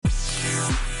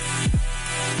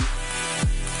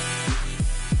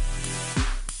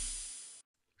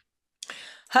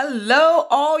Hello,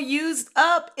 all used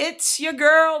up. It's your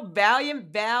girl,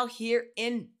 Valiant Val, here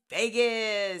in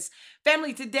Vegas.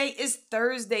 Family, today is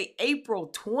Thursday, April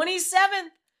 27th,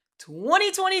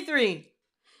 2023.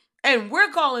 And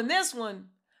we're calling this one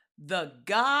the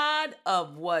God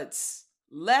of What's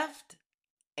Left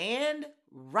and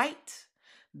Right.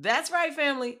 That's right,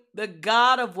 family. The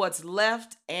God of what's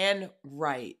left and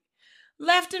right.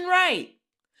 Left and right.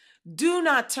 Do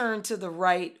not turn to the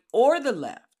right or the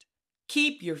left.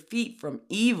 Keep your feet from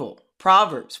evil.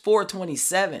 Proverbs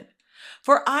 4:27.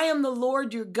 For I am the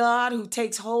Lord your God who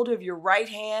takes hold of your right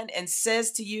hand and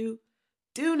says to you,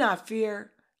 do not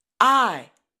fear,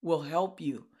 I will help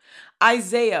you.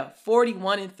 Isaiah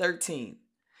 41:13.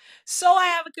 So I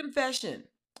have a confession.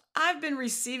 I've been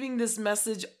receiving this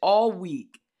message all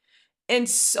week in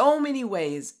so many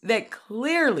ways that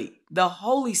clearly the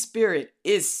Holy Spirit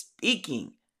is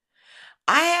speaking.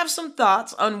 I have some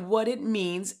thoughts on what it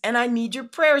means, and I need your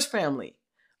prayers, family,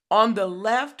 on the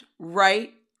left,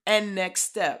 right, and next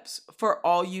steps for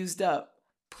all used up.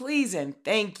 Please and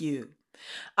thank you.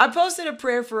 I posted a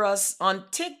prayer for us on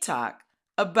TikTok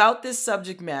about this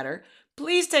subject matter.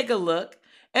 Please take a look,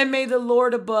 and may the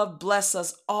Lord above bless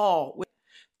us all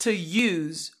to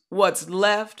use what's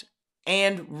left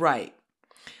and right.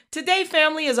 Today,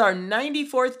 family, is our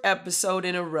 94th episode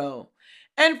in a row.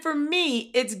 And for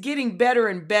me, it's getting better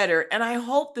and better, and I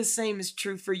hope the same is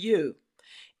true for you.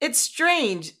 It's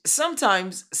strange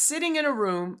sometimes sitting in a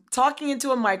room, talking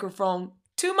into a microphone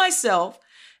to myself,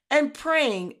 and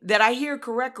praying that I hear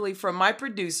correctly from my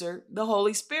producer, the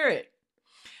Holy Spirit,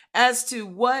 as to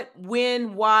what,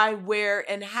 when, why, where,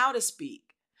 and how to speak.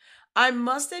 I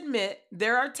must admit,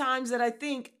 there are times that I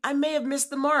think I may have missed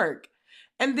the mark.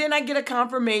 And then I get a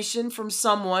confirmation from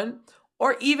someone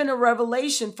or even a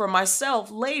revelation for myself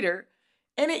later,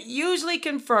 and it usually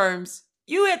confirms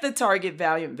you hit the target,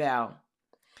 Valiant Val.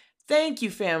 Thank you,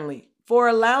 family, for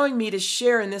allowing me to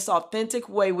share in this authentic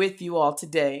way with you all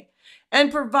today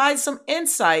and provide some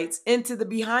insights into the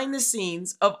behind the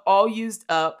scenes of All Used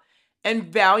Up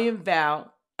and Valiant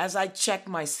Val as I check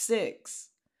my six.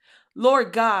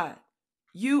 Lord God,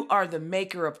 you are the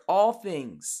maker of all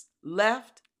things,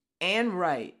 left and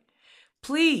right.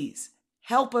 Please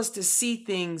help us to see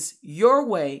things your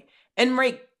way and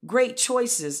make great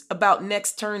choices about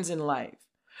next turns in life.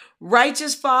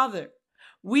 Righteous Father,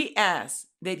 we ask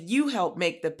that you help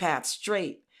make the path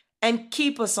straight and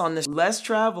keep us on the less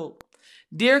traveled.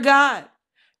 Dear God,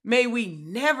 may we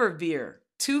never veer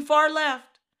too far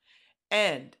left.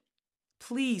 And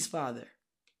please, Father,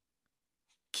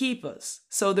 keep us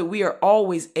so that we are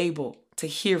always able to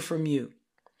hear from you.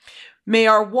 May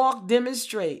our walk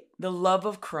demonstrate the love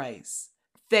of Christ.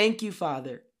 Thank you,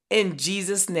 Father. In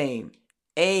Jesus' name,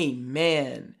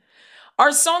 amen.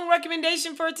 Our song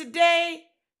recommendation for today,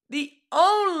 The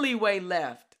Only Way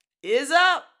Left is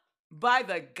Up by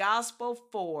the Gospel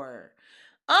 4.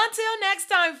 Until next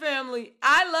time, family,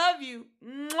 I love you.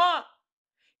 Mwah.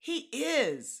 He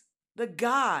is the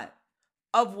God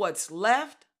of what's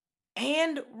left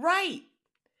and right.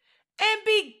 And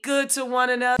be good to one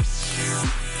another.